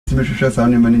me hwehwɛ saa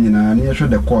nneɛma no nyinaa na yɛhwɛ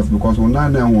the cause because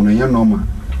wonan na ɛho no yɛ normal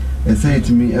ɛsɛ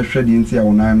yɛtumi ɛhwɛ deɛ nti a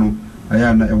wonan no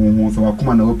ayɛ na ɛho ho sɛ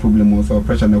wakoma na wɔ problem o sɛ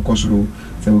pressure na ɛkɔ soro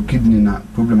sɛ wɔ kidney na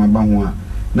problem aba ho a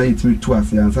na yɛtumi tu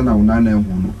ase ansa na wonan na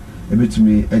ɛho no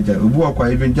ebetumi agya obi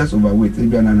wakwa even just overweight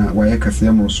ebia na wayɛ kɛseɛ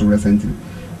mmoro so recently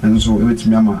ɛno so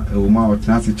ebetumi ama ɛwoma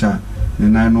ɔtena ase kya ne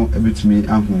nan no ebetumi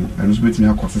aho ɛno so betumi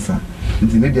akɔsesa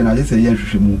nti ne deɛ na agye sɛ yɛ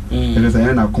nhwehwɛ mu ɛhwɛ sɛ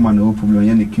yɛn na akoma na wɔ problem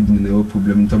yɛn ne kidney na wɔ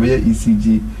problem nti ɔbɛyɛ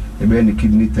ECG ɛbɛyɛ ne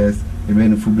kidney test ɛbɛyɛ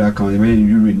ne full blood count ɛbɛyɛ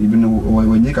ne urine even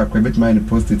wɔnyɛ kakra ebetumi ayɛ ne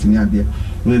prostate ne adeɛ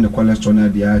ne ne cholesterol ne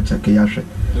adeɛ akyɛke yɛahwɛ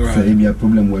sɛ ebia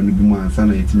problem wɔ no bi mu ansa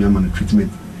na yɛtumi ama no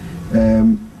treatment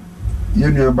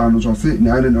yenu aba no so say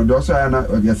na no do so na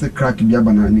o dey say crack bi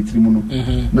aba na ne tirimu no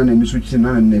na na nisu chi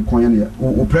na ne kon ya ne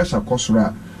o pressure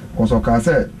kosora koso ka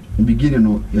say beginning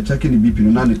no you check the BP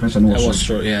no na the pressure no was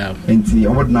so yeah enti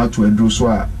o mod na to adro so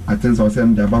a atten so say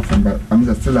am dey aba from but am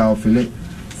still I feel it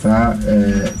sa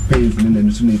pains ne na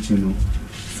nisu na chi no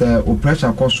say o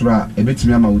pressure kosora e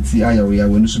betimi ama uti aya we ya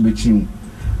we nisu be chi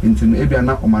enti no ebia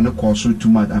na o ma ne koso too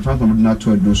much and from mod na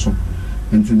to adro so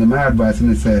enti the my advice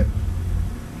is say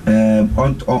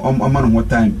on what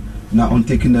time now on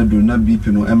taking that do not BP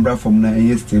no embra from na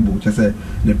stable just say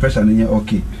the pressure na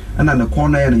okay and na the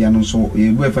corner ya no so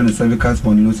e go find cervical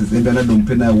spondylosis e be na don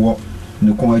pe na wo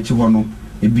ne kon achi ho no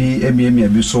e bi emi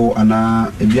abi so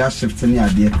ana e bi a shift ne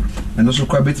ade and so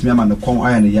kwa betimi ama ne kon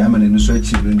aya ne ya ama ne so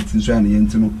achi ne tin so ya ne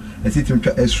yenti no e sitim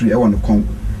twa x-ray e wo ne kon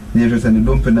ne je say ne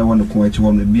don pe na wo ne kon achi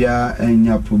ho no bia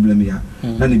anya problem ya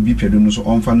na ne BP do no so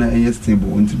on fa na stable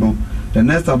unti no the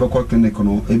next time back clinic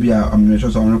no ebia am sure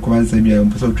so on recommend say ebia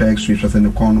person try x-ray so say ne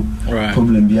kon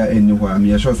problem bia anywhere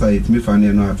am sure say it me fan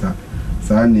no ata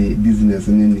sa ne dizziness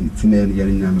ne tinel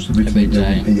yari nyam so bit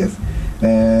yes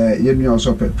you me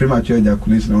also premature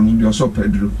ejaculation on be also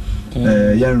pedro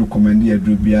you recommend you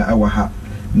do bia awa ha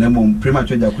na mom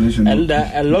premature ejaculation and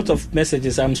a lot of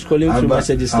messages I'm scrolling through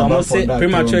messages so I say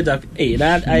premature ejaculation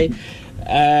that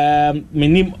I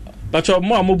minim but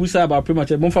more mobusa about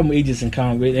premature more from ages and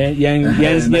count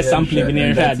yes sampling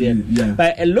in here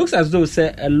but it looks as though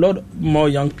say a lot more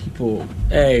young people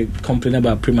complain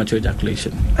about premature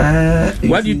ejaculation.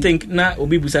 What do you think now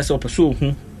obi busa say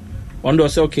pursue on do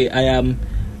say okay I am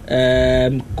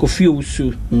Kofi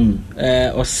Usu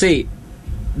or say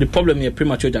the problem here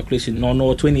premature ejaculation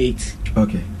no 28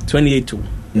 okay 28 too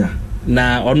yeah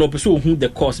na or no pursue the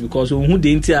cause because who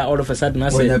the entire all of a sudden I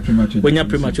say when you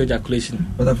premature ejaculation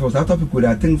but for that topic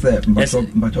I think that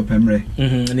but pemre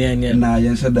na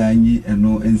yen shada yi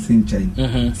eno ensin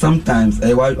chain sometimes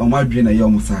o ma dwen na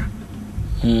yom sa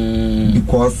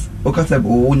because okase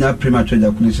o wonya premature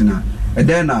ejaculation and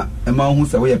then na e ma hu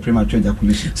say we premature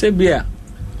ejaculation say bia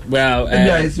well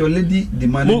is your lady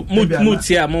demanding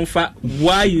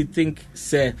why you think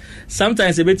say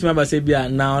sometimes a bit remember say bia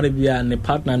now bia the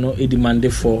partner no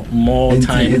demand for more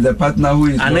time is the partner who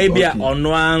is and maybe on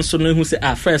one so no who say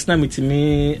first na meet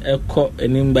me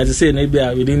and but say maybe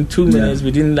within 2 minutes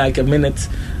within like a minute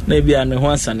maybe and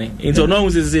one sane into no who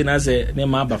say na say na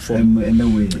ma before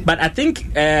but I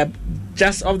think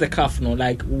just off the cuff no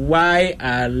like why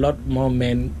are a lot more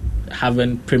men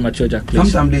having premature ejaculation?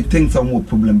 Sometimes they think some more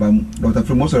problem, but Dr.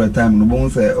 For most of the time, no one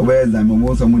say where is that? No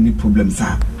one some need problems,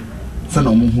 sir. So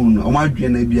no one, or my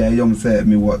dream be a young say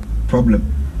me what problem.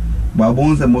 But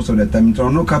one say most of the time, so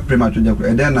no cap premature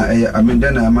ejaculation. Then I mean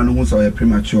then a man who saw a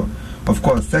premature. Of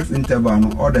course, sex interval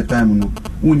no all the time no.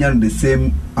 Unya the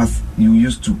same as you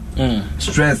used to.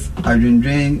 Stress,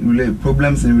 adrenaline,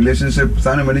 problems in relationship.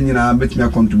 Some money you know bet me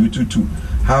contribute to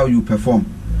how you perform.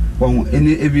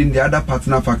 Any even the other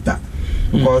partner factor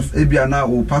because ebia na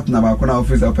o partner ba kona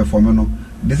office perform no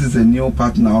this is a new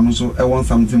partner also I want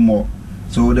something more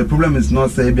so the problem is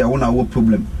not say ebia one our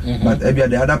problem but ebia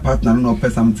the other partner no pay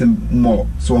something more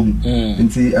so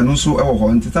nti and also e wo ho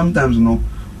nti sometimes no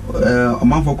a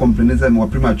man for complaining say more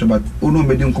premature but no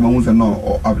me din come say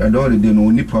no I don't dey no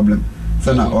any problem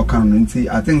so na o kan nti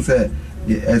I think say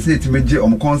I say it me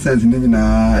consent ni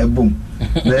na ebom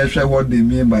na share what they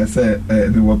mean by say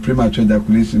they were premature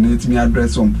ejaculation it me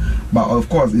address them but of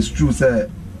course it's true say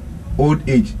old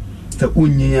age the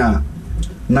unya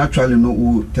naturally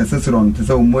no testosterone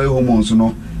say more hormones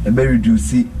no e be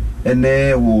reduce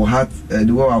ene wo heart the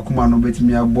wo akoma no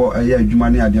betimi abo aye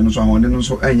adwuma ne ade no so ahonde no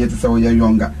so enye te say we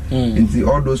younger into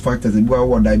all those factors e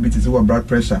go diabetes or blood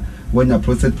pressure when your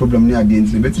prostate problem ne ade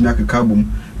into betimi akeka bom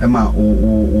ema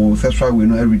o sexual we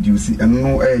no reduce and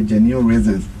no genuine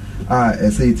reasons I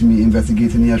say it me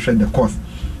investigating here shred the cost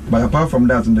but apart from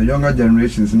that in the younger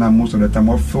generations now most of the time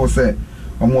of feel say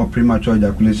or more premature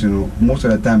ejaculation most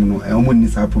of the time no almost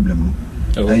need a problem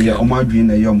no yeah o ma dream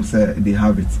na yom say they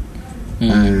have it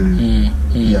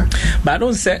Yeah. But I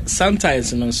don't say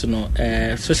sometimes,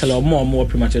 especially more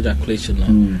premature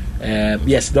ejaculation.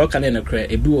 Yes, dog can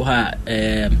do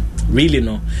her really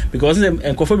no, because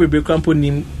coffee be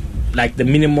cramping like the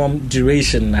minimum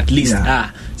duration at least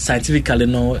scientifically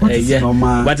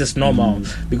what is normal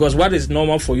because what is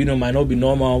normal for you might not be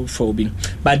normal for Obi,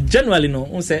 but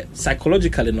generally say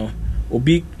psychologically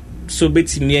Obi so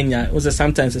betimienya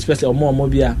sometimes especially or more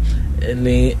and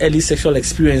the early sexual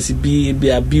experience be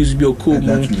abuse be cool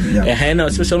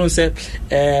especially say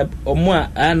or more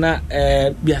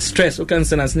be stress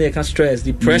stress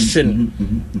depression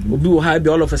Obi will have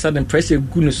all of a sudden pressure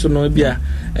goodness so no be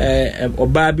or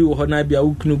baby or na be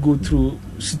go through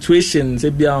situations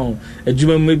a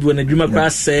juma maybe when a dreamer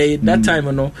class say that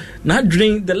time not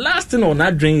drink the last thing or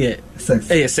not drink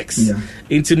sex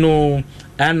into no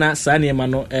Anna Sani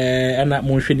Mano Anna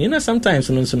Monshini sometimes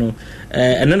and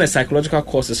then the psychological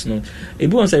causes if you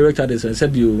want to erectile dysfunction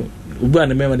said you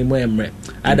and memory more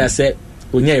I'd say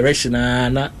when you're erection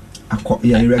erectile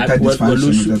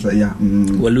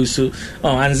dysfunction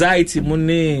anxiety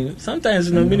money sometimes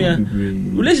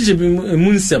relationship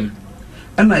munsem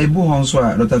and I bo on so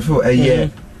Dr. Phil a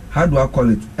year how do I call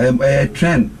it a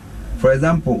trend for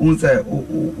example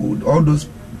all those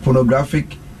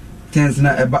pornographic things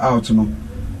na about out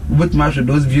with much of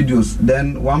those videos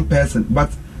then one person but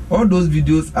all those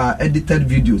videos are edited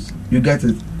videos you get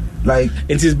it like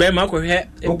it is Bema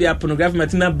be a pornographic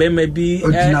material maybe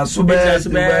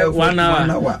 1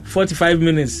 hour 45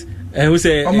 minutes and we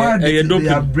say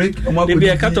break they be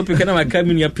a cut topic and I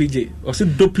come in your PJ or say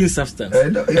doping substance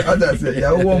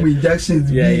one injections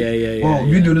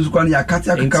video is going to cut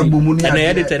and I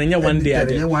edited in one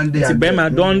day Bema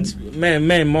don't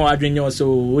men more adrenaline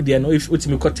so if it's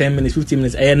me 10 minutes 15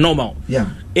 minutes normal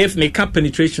if me can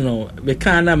penetration we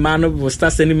can man will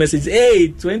start sending message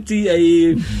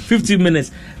 20 15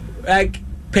 minutes like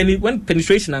when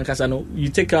penetration and casano, you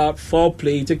take out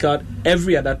foreplay, you take out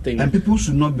every other thing. And people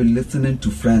should not be listening to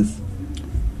friends.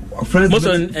 Friends,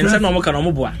 yes,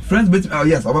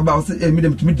 about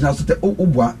medium to meet now.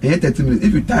 30 minutes.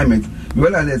 If you time it, you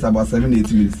realize it's about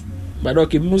 7-8 minutes. But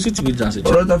okay,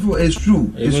 it's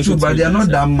true. It's true, but they are not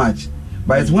that much.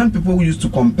 But it's when people used to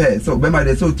compare. So remember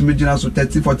they say to meet now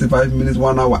 30-45 minutes,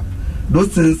 1 hour. Those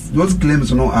things, those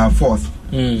claims, are false.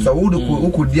 So who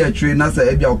could dear train as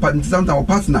a partner sometimes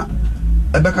partner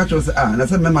a back at us and I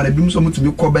said my money being so much to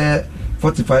me cover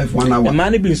 45 1 hour. The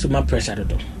money being so much pressure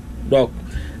dog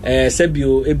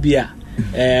Sebio Ebia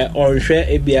or share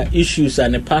Ebia issues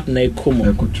and a partner come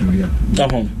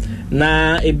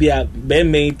na ebia be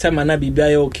me tamana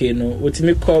bibia okay no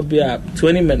wotimi call bia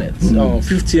 20 minutes or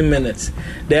 15 minutes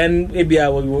then ebia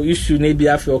we issue na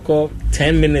bia for call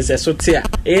 10 minutes so tia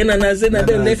and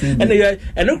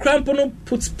no cramp no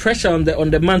puts pressure on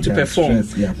the man to perform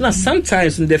now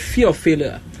sometimes in the fear of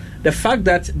failure the fact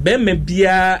that be me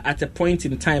bia at a point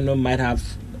in time no might have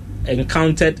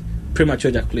encountered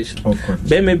premature ejaculation. Of course.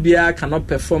 Maybe I cannot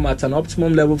perform at an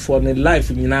optimum level for the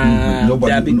life.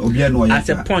 At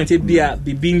a point, it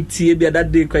be being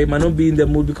that day, you might not be in the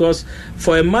mood because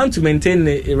for a man to maintain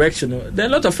the erection, there are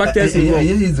a lot of factors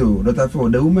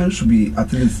involved. The woman should be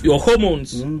at least your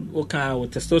hormones, with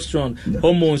testosterone,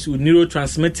 hormones, with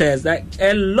neurotransmitters. Like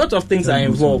a lot of things are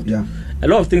involved. A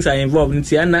lot of things are involved.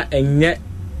 And yet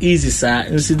easy, sir.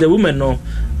 And see the women know.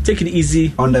 Take it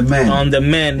easy on the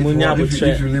men. If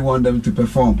you really want them to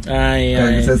perform.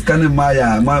 It says, "Can my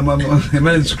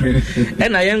screen?"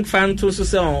 And a young fan to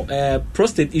say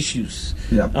prostate issues.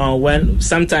 When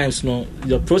sometimes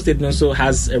your prostate also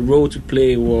has a role to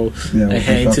play, or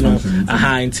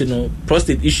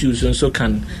prostate issues and so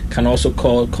can also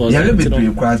cause.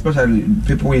 Especially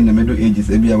people in the middle ages.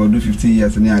 Maybe I will do 50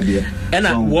 years in the idea. And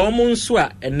a woman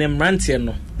swa and them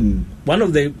rantiano. One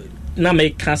of the na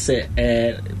make say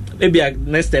maybe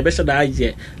next step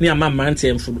near my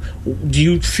mountain food. Do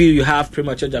you feel you have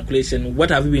premature ejaculation? What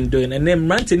have you been doing? And then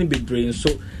mountain big brain. So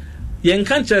you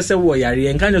can't just say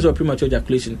you can't just premature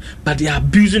ejaculation, but they are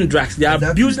abusing drugs, they are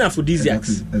abusing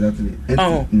aphrodisiacs. Exactly.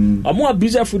 I'm more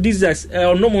abusing aphrodisiacs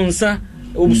or no monsa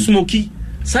or smoky.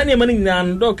 Sunny money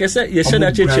and dog I said you said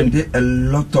that a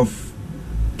lot of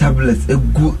tablets, a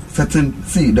good certain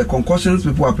the concussions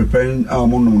people are preparing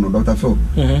Dr. Phil.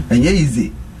 And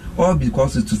easy. All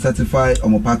because it's to certify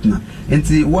my partner. And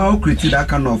see created that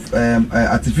kind of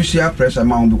artificial pressure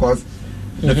amount because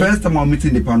the first time I'm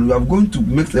meeting the panel, we are going to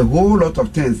mix a whole lot of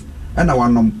things. And I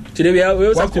want today we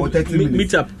also have to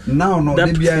meet up. Now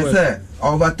maybe I say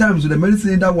over time so the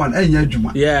medicine that one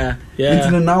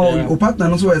now partner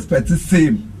also expect the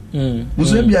same.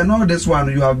 So maybe I know this one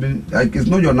you have been like it's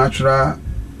not your natural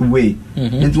way.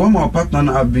 Into one of our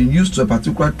partner have been used to a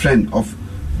particular trend of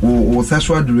or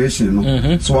sexual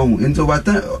duration. So into what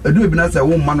time do we not say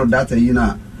one man or that you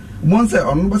know. Once I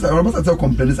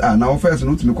complaints are now first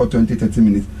not to make 20-30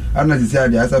 minutes. I'm not say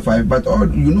the answer 5, but all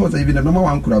you know even the number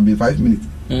one could have been 5 minutes.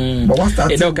 But what's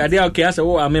that? Okay, I say,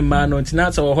 oh, I'm a man on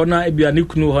tonight, so Hona, if you are new,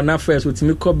 Hona first with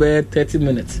me, cover 30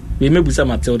 minutes. We may be some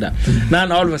Matilda.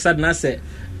 Now, all of a sudden, I say,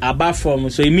 about form,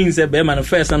 so it means that Beman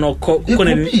first and all,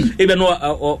 even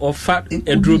or fat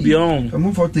and drew beyond.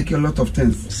 I'm for taking a lot of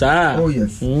things. Sir. Oh,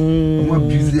 yes. I'm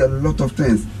busy a lot of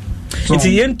things. So, it's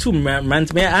the end to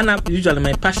rant. And usually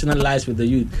my passion lies with the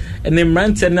youth. And then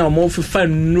rant and now more for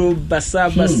fun, no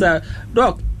basa,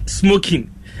 dog, smoking.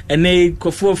 And they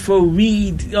go for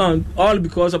weed all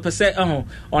because of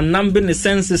on numbing the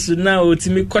senses now to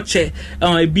me coach a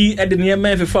be at the near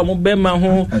man for Bema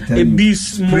home a be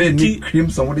smoky cream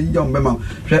somebody young Bema.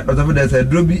 There's a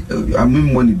droby I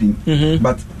mean money thing.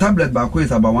 But tablet back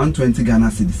is about 120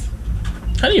 Ghana cedis.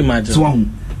 How do you imagine? So and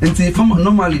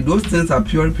normally those things are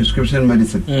pure prescription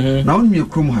medicine. Now when you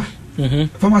come here.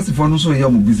 Pharmacy for no so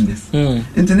young business.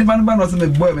 Into the ban was a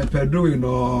boy me Pedro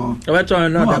no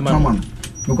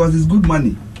because it's good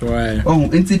money. Right.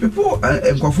 Into people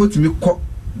comfort me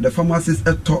the pharmacist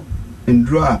at top and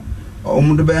draw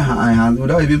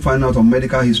without even finding out on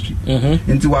medical history.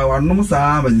 Into our normal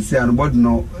as you say and body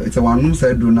no it's a one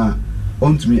said do now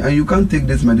on to me and you can't take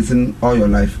this medicine all your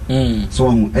life. So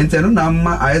and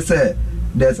I say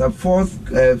there's a fourth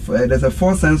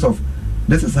sense of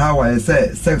this is how I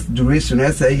say sex duration.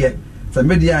 I say yeah, so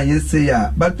media yes say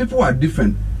yeah, but people are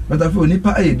different. But I feel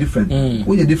nipa are different.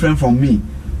 We are different from me.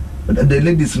 The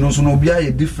ladies no so no be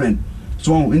are different.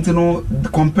 So into no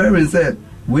comparing say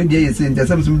we dey say in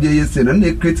some dey say and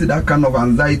they create that kind of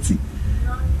anxiety.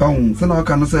 So now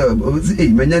can say hey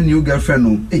menya new girlfriend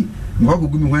no hey go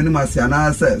go me when ma say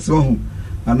na say so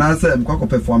and I said, I'm going to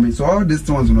perform. So all these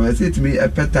ones, I say to me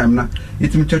at pet time now,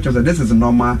 it me church say this is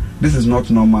normal, this is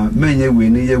not normal. Many way.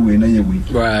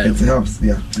 Right. It helps,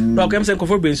 yeah. Okay, I'm saying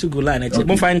good line.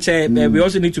 We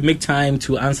also need to make time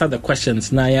to answer the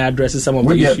questions. Now, addresses some of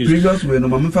the issues. Previous way, no,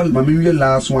 my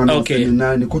last one. Okay.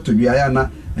 Now, you go to Biana.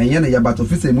 And yana but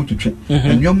officer much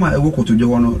and your ma work to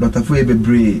Joano, Dr. Fuebe,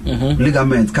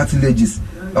 ligament, cartilages,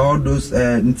 all those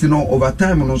over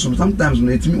time and also sometimes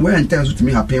when intense to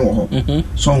me happen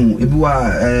so if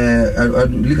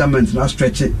ligaments not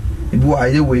stretch it if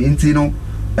way into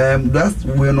that's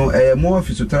more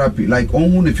physiotherapy like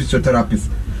on physiotherapist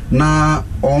now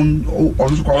on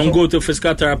go to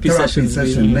physical therapy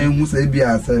session name who say be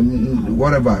as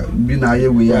whatever be na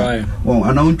we are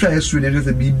and I try to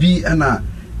say be and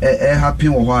happy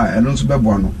or why and also be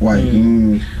one why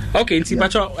okay nti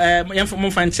pacho yam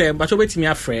fan che pacho betimi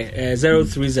afre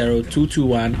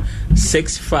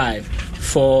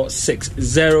 030-221-6546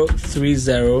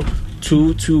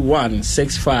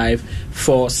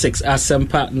 030-221-6546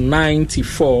 Asempa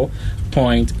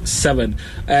 94.7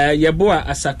 Yeboa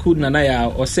Asaku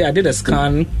Nanaya or say I did a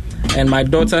scan and my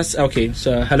daughter's okay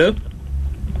so hello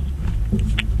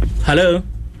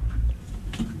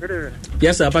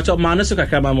yes sir pacho manaso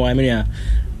kakama mo amia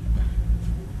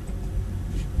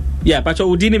yeah pacho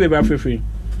udini be free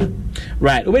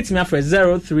right wait me after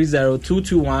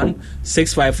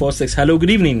 030-221-6546 hello good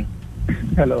evening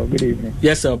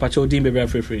yes sir pacho udini be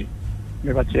free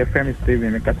me pacho friend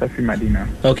Steven me kasa fi Madina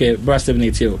okay bro Steven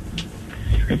it's you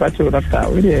me pacho doctor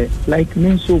we like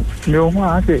me so me ho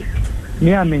ase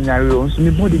me amenya we so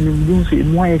me body me do so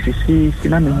mo ayesi si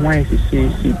na me mo ayesi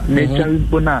me jari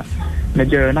bona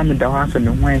Nigeria na me da ha se me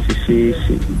ho ayesi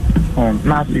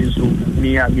na so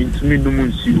me a me to me do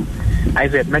munsi I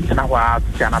said mention our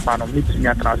Tiana Pano meet me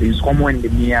at is common in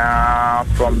the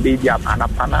from baby up and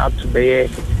to be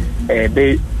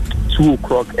 2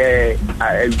 o'clock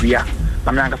area.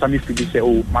 I'm not going to say,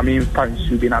 oh, my main parents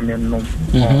should be a man. No,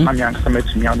 I'm not going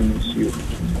to me out in you.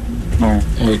 No,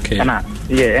 okay. And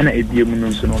yeah, and a dear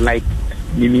no like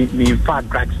me fat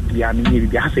drugs be a me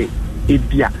I say it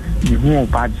be a you won't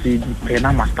bad say the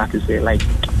Panama start to say like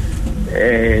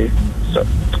so.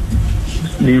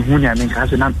 The Hunia and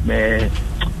Casina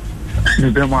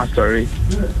Nubema story.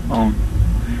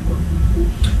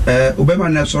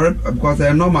 Ubema sorry because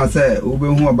I know myself Ube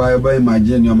who by my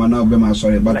genius man Ubema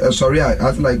sorry but sorry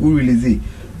I like who release it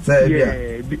say yeah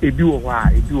it do why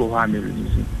me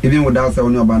release even without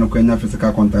saying about no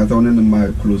physical contact only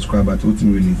my close crowd but what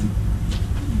me release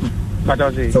but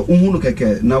I say so who look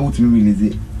at now what me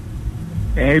release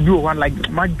it do one like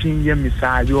my genius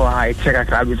missile you are check a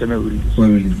crowd with me release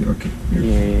okay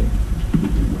yeah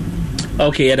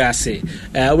Okay, yeah, that's it.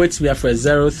 Wait to be for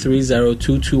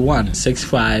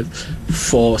 0302216546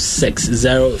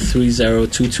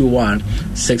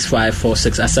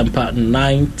 0302216546 Asampa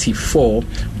 94.7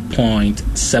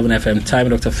 FM. Time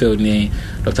Dr. Phil ni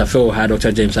Dr. Phil ha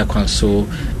Dr. James Akwanso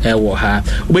ewo ha.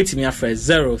 Wait to me for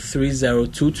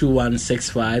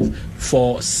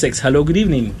 0302216546. Hello, good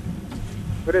evening.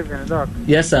 Good evening, Doc.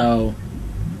 Yes, sir.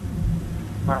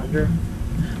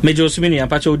 Major Sumini and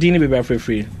Pacho Dini be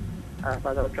free.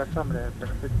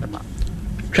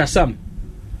 Trasam.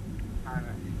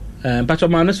 Pacho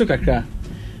Manasu Kakra.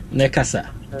 Nekasa.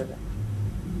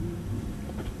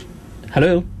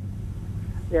 Hello?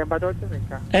 Yeah, but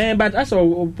but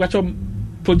also Pacho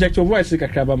project your voice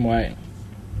Kakraba Moy.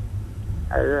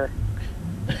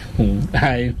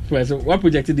 Hi. What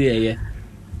projected the year?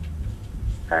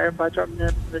 But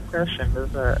the question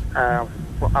is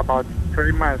for about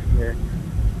 3 months here.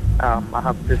 I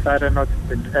have decided not to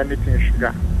take anything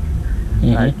sugar.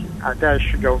 Like I got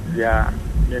sugar via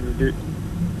and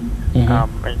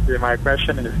my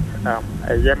question is a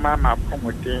yema ma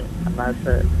promoting and I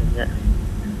said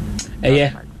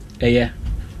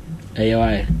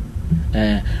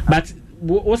but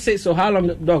what's it so how long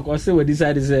Doc or say we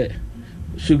decided is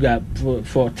sugar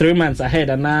for 3 months ahead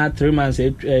and now 3 months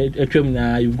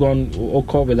you've gone all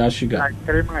call without sugar like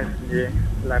 3 months yeah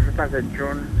like me pass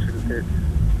June to the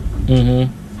and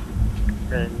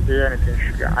there anything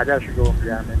sugar I just go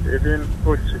behind even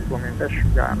put for me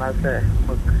sugar and I say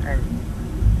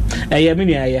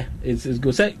yeah it's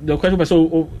good so the question was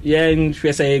so yeah if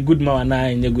you say a good amount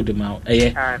and a good amount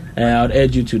I would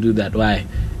urge you to do that why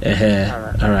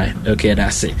all right okay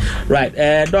that's it right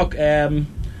Doc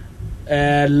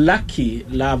Lucky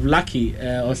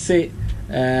or say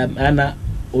Anna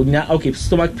okay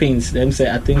stomach pains them say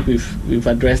I think we've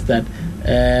addressed that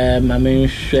I mean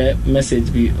share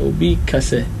message be obi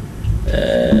kase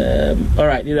all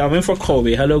right I'm in for call.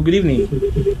 Hello, good evening.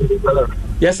 Hello.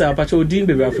 Yes sir, Pacho Dean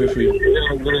be free.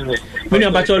 Good evening. When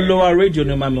you Pacho lower radio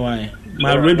no my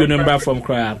radio number from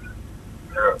Crab.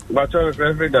 Pacho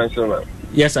every dance man.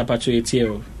 Yes sir, Pacho it's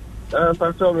here.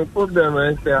 Pacho, my problem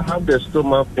is I have the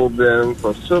stomach problem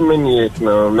for so many years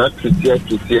now. Not to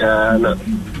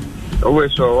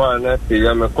always so one that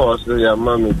I'm a course your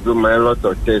mommy do my lot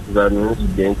of tests that means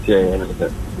against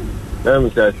anything. Let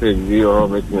me say you are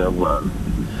making a one.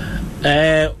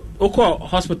 Oko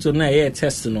hospital na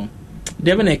test no.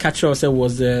 They even catch us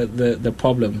was the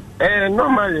problem.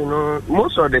 Normally, you know,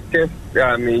 most of the tests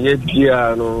no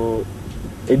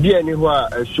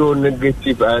anywhere show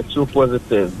negative show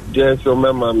positive. Just so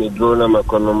my mommy go na my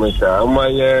economics.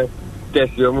 My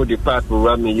test you the part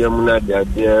where me yamuna there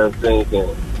saying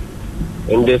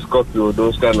endoscopy,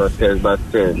 those kind of tests, but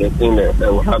the thing that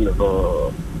will happen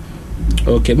for.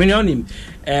 Okay, me on him.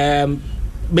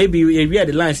 Maybe we read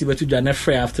the lines but to do an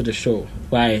free after the show.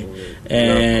 Why?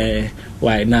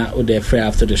 Why now? Or the free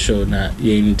after the show now?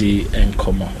 Yendi and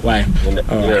Como. Why?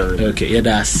 All right. Okay. Yeah,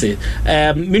 that's it.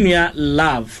 Minia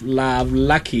love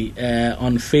lucky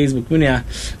on Facebook. Minia,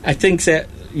 I think that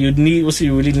you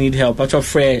really need help. But your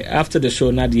free after the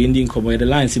show now the ending Como the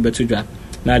lines but to do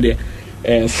now the.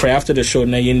 For after the show,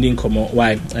 na yending komo.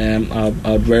 Why? I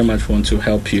would very much want to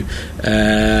help you.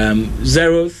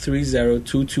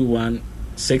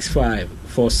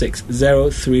 0302216546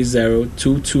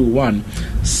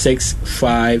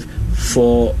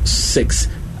 0302216546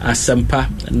 Asampa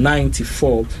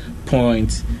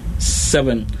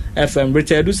 94.7 FM.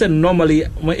 Rita, I do say normally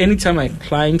anytime I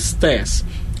climb stairs,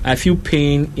 I feel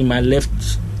pain in my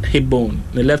left hip bone.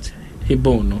 The left hip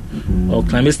bone, no, or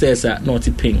climbing stairs are not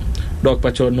pain. Doc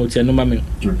Pacho no mami.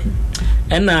 Okay.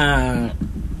 And I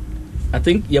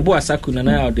think Yabo Asakuna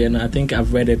out there, and I think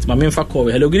I've read it. My main for call.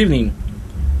 Hello, good evening.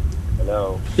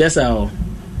 Hello. Yes, sir.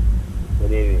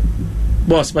 Good evening.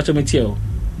 Boss, Pacho Mitio.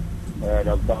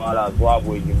 Dr. Mala,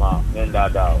 Swabo Juma,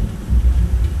 Nenda.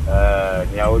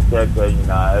 Niao Church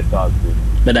na Etasu.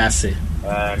 But that's it.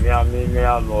 Me am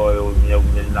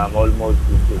almost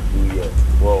 2 years.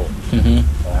 Wow.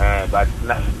 But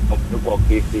now people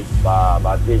keep it,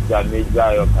 but this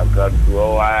major your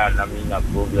control. I am a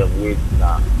problem with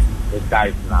now. The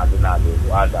type now, the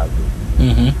other.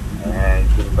 And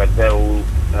to better,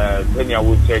 when you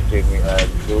would check doing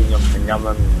your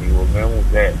Yaman, you will know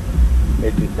that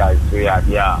it is like 3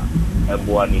 idea and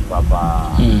one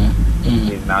papa.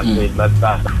 In that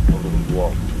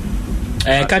work.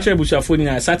 Catch a bush of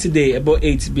Saturday about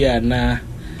 8 beer na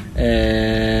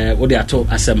what they are told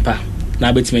Asampa.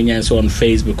 Now bet me so on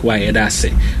Facebook why that's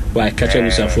it. Why catch a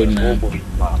bush of phone now.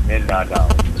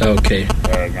 Okay.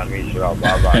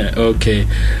 Okay.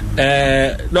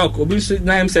 Look, obviously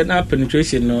now I'm setting up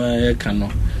penetration no cano.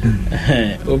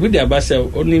 Obi the abasa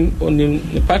only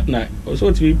the partner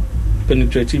also to be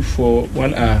penetrative for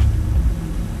 1 hour.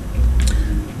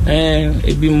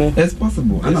 It be more. It's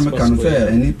possible. And I'm can say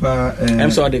any pa.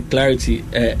 I'm sorry the clarity.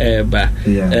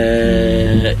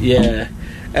 Yeah.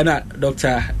 And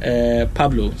Dr.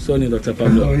 Pablo, Dr.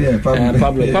 Pablo. Oh yeah,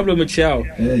 Pablo. Pablo Michel.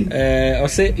 I'll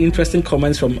say interesting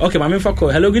comments from. Okay, my main call.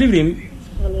 Hello, good evening.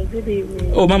 Hello, good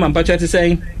evening. Oh, Mama, Pacha is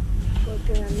saying.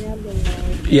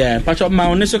 Yeah, Pacha, my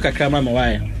own so kakra, Mama,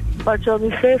 why? Pacha, we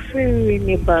say free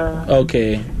neighbor.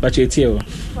 Okay, Pacha, it's you.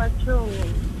 Pacha,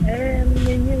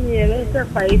 let's say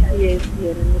 5 years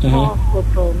here in the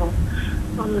hospital. No,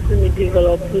 honestly, we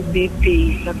developed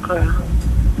BP, Sakra.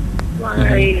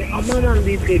 Why? I'm on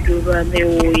BP do but they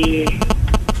way.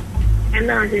 And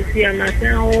now they see I'm not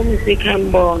saying home is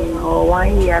become born or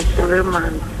 1 year 3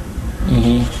 months.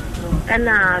 And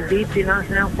now BP not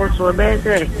saying for so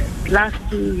better. Last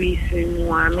 2 weeks in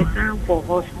one, I'm saying for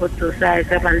hospital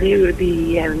size, I'm a little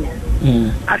bit.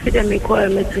 After them, I call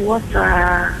me to what's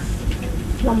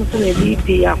Mama say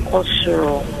BP a cost.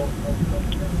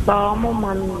 But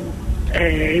Mama,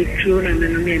 true,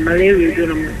 and me malaria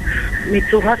do me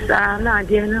to hasa na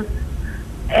dia na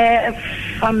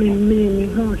family me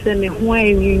who say me who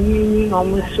ni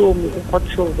almost so me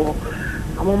kotobo.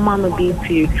 Mama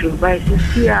BP true, but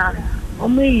see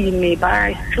me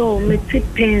by so me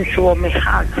pains for me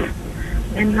heart.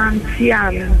 And Nancy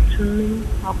to me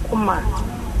akuma.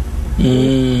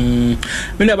 Me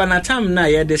never na time na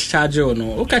ye discharge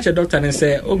no. O catch a doctor and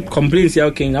say o complaints ya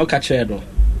okay, na o catch e do.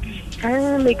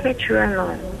 Me catch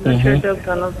no. The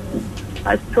doctor no.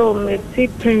 I saw me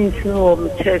pains no me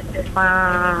chest.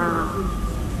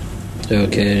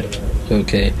 Okay.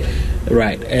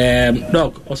 Right.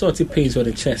 Doc, also pains on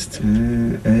the chest.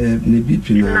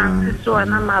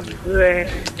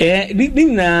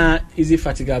 Easy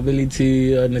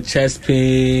fatigability on the chest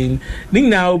pain.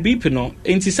 Now BP no.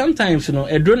 Sometimes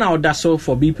a drone out that so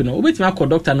for BP no. Wait, my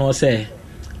doctor no say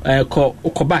call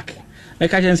back.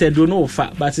 Like I can say don't know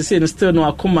fat, but to say still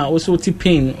no akuma also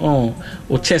pain or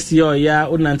chest or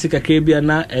nantika krabia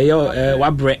na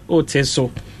wabre o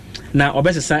teso. Now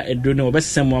obesa a drone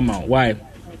obesa mama. Why?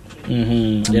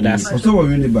 Yeah, that's also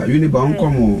Uniba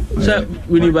uncommon. So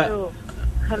Uniba.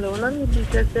 Hello, let me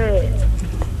just say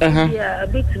yeah, a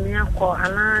bit me call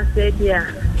and I said yeah.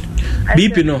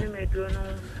 BP no.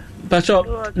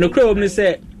 Pacho no crow me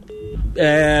say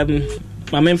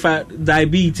my main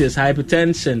diabetes,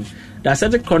 hypertension. There are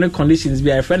certain chronic conditions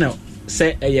be a friend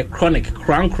say a chronic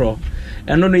crankro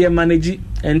and no you manage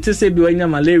and to say be when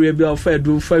malaria be offer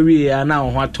do for we are now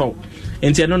what talk.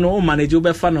 Enti no no manage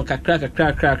obe fa no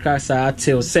kakra sa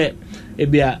till say e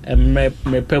bia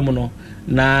mepem no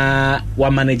na wa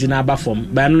manage na aba form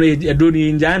ba no edo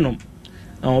ni nja no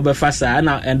obe fa sa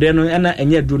na ende no na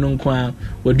enye edo no nko a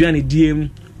waduane diem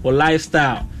or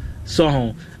lifestyle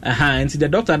so enti the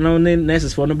doctor no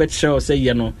nurses for no bet sure say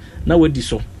ye no na wadi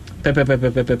so pepe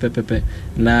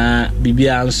na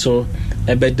bibia anso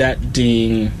ebeda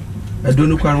din edo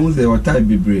no kwa no ze watai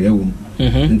bibre ewo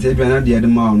nti bia na de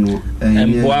ma no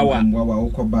mboawa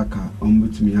ukobaka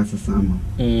ombutumi asasama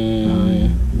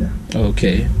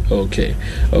okay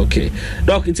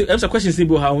doc it's a question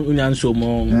simple how unyanso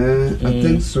mo I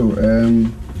think so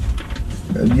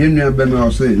the new be me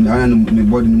also na me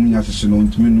body no munyasese no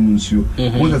ntumi no nsuo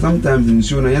sometimes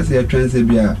nsuo na yesi ya twense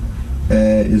bia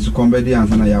is comedy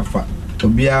answer na yafa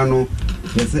obia no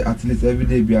yes at least every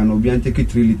day bia no obia take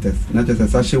 3 liters not just a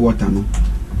sachet water no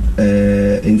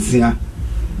insia.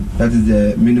 That is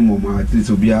the minimum at least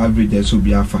obia average so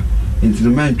be afa into the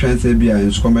man transfer bia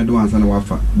in comedy answer na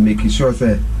wafa making sure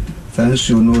say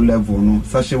sansuo no level no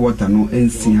sachet water no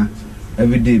insia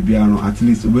every day bia no at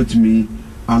least obetumi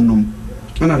anom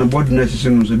and the body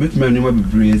nutrition so bit me nyoma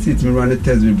bebre see it me run the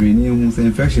test bebre ni hu say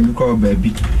infection be call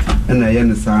baby and I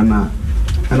yen sana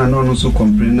and I know also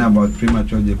complaining about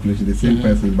premature ejaculation the same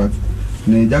person but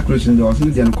the ejaculation there was no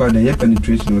the quite the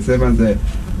penetration or seven say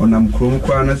on am krom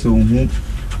kwa na so hu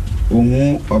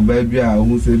baby a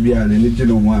hu say bia na ni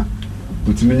gelo ho a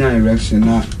utimi nya erection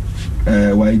na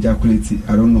why ejaculate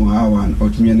I don't know how and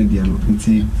utimi na dia no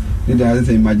nti there's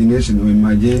imagination or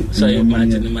imagination.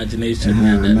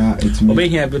 Obey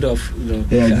here a bit of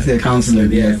this is a counselor.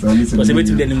 Yes, because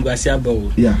everything then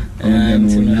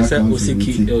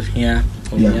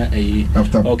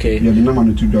after okay. You're the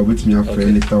number 2 job with me after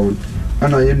any town.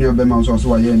 And I am be man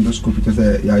so I in the school because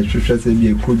I should say be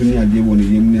a could near the one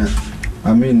in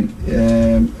I mean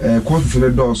courses in the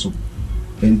door so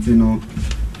and you know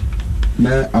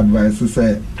my advice to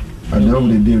say at the end of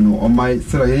the day no on my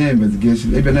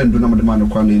investigation even then do not the man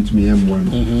into me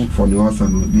for the also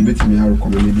no the bit me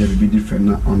recommend there be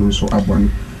different on also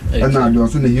abon and now you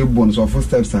also the hip bones or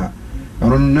footsteps are. I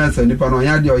don't know, so nipa no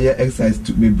anya dey exercise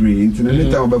to be brain. Into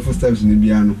the time of footsteps in the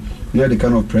piano, near the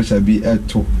kind of pressure be at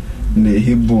to the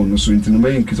hip bone, so into the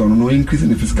increase or no increase in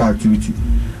the physical activity.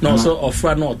 No, so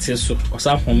offer not so or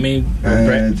some homemade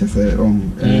just say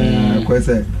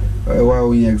why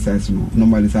we exercise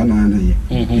normally sana here.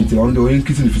 It's on the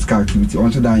increase in the physical activity, on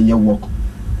to your walk.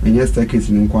 And yes, that case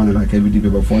in corner like every day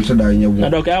before so that in your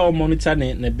walk. Doctor, I will monitor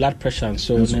the blood pressure,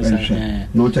 so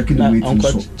no checking the weight.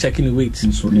 So checking the weight.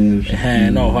 So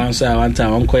no, once I want to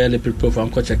uncle lipid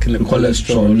I'm checking the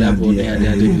cholesterol level.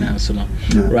 So no,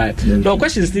 right. The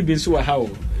question still being so how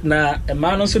na a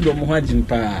man also do more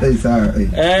pa.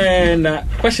 And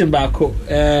question back.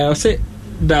 Say,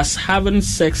 does having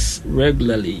sex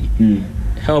regularly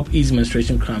help ease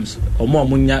menstruation cramps or more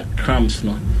munya cramps?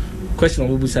 No question.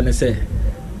 What would say?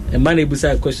 A man able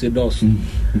to question those.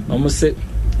 Almost say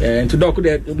to doc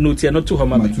note not to home.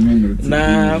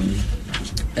 Now,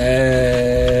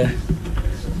 a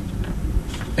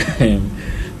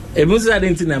Musa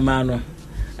didn't in a man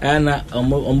and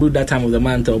on that time of the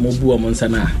month or Mobu or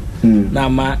Monsana. Now,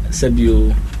 ma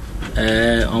Sabio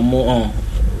or more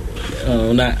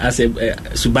on. As a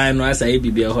subino as a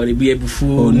baby or be able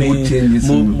to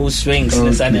move swings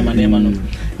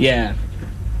yeah.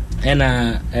 And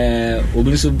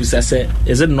Obinsu Bisa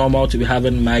is it normal to be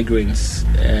having migraines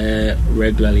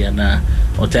regularly and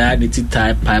or tiredity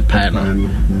type pipeline?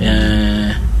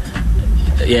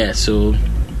 Yeah, so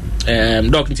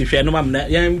Doctor, if you know,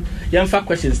 young fact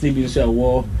questions need to be a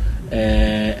war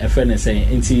a friend is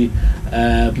saying into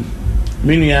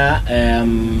Minia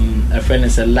a friend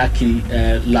is a lucky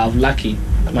love lucky.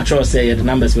 I'm sure say the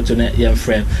numbers between a young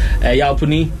friend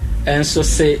Yaupuni. And so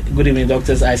say, good evening,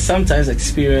 doctors. I sometimes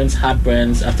experience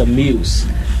heartburns after meals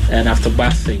and after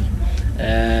bathing.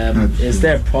 Is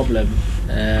there a problem?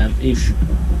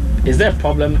 Is there a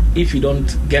problem if you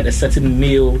don't get a certain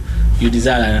meal you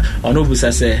desire? Or no,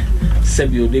 Busa say,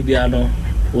 Sebio Debiano,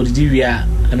 or the Divia,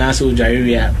 and also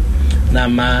Jairia,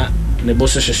 Nama,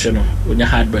 Neboso Shono, when your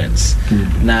heartburns.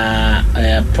 Na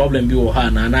problem be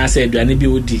Ohana, and I said, I need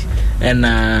beauty, and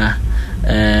a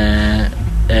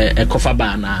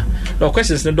kofabana. No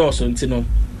questions no door so ntino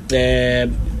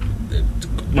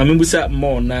mamembusa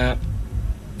more na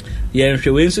yen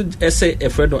hwewe nso ese a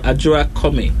friend of Ajura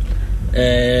Kome.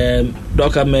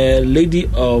 Doc, I'm a lady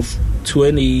of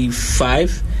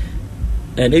 25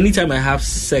 and anytime I have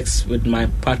sex with my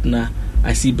partner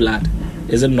I see blood.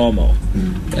 Is it normal?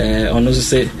 On also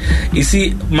say you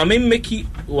see mama make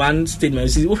one statement. You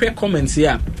see we hear comments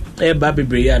here baby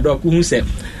bray doc who say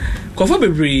Kofa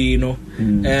bebre, you know,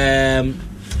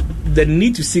 the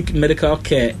need to seek medical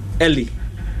care early.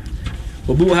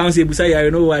 Obu house e busa ya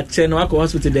no wa che no akọ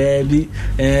hospital there bi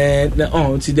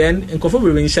to then Kofa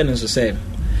bebre nhyɛ so say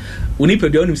oni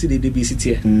pedo onim see the DBCT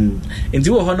here. Enti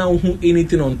wo ho na hu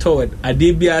anything untoward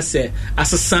ade bia say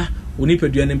asesa oni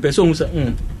pedo ne person hu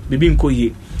say bibi nko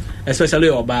ye especially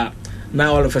oba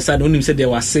now all of a sudden onim say there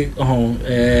was say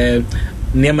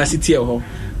near my city ho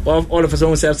all of us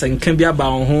ourselves and can be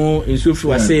about home in so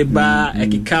few say ba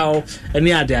ekikao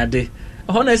any ade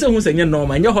ho na say hu say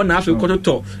normal nya ho na afi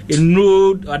kototo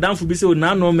no adam fu bi say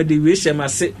na normal the way she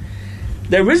must say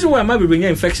the reason why I might be bringing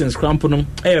infections cramping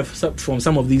from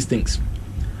some of these things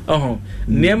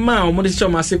nema o mo de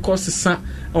choma say cause sa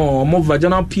mo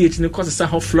vaginal pH ne cause sa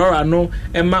flora no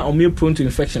ema o me prone to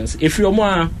infections if you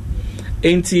mo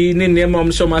enti ne nema o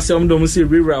choma say o do mo say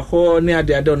rira ho ne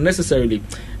ade unnecessarily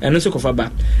and also cover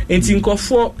back. And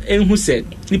Tinkofo and who said,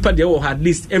 Nipa de at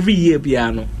least every year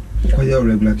piano.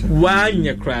 One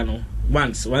year crano,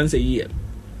 once a year.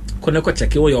 Koneko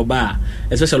check your bar,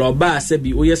 especially our bar said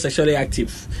be we sexually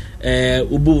active.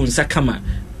 Ubu Sakama.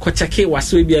 Kochake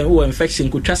was we be an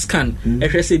infection could just scan.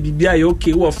 FSA BBI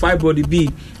okay, or fibroid B,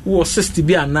 or cyst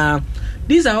be now.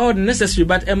 These are all necessary,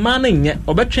 but a man in yet,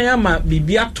 or betrayama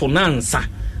BBA tonansa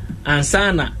and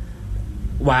sana.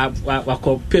 Wa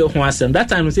compare one that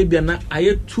time we say be na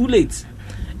are too late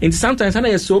and sometimes and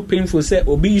it's so painful say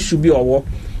obi issue be or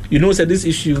you know say this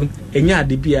issue enya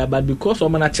de bia but because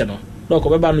of man channel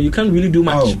you can't really do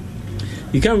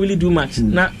much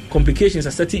na complications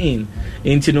are setting in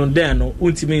into no then no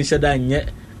ultimate nshada nye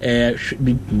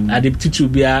adiptitu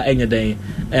bia enya den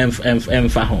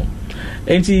fa ho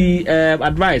enti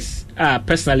advice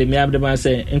personally me have the man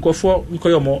say nkofo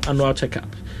nkoyomo annual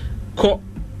checkup ko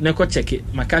neko check it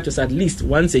makatos at least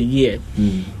once a year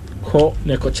ko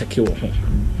neko check it wo ho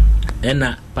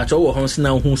ena pacho wo ho sna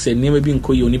hu se ne bi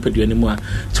nko ye oni peduane mu a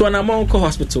to na mo ko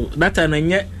hospital that time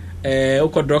nye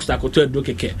oko drugstore akoto edo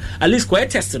keke at least kwa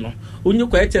test no onye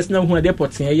kwa test na hu ade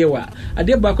poten ye wa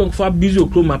ade ba kwa for abuse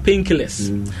okroma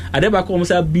painkillers ade ba kwa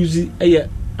msa abuse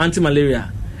anti malaria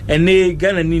ene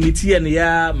Ghana ni tie ne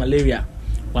ya malaria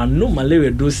one no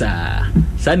malaria dosa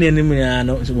sani enim ya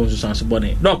no so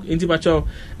bone doc inti pacho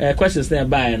questions there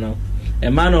by no e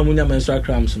man o munya menstrual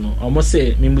cramps no omo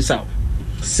say mimbusa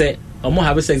say omo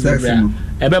have sex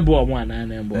ebe bo omo ana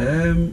na ebo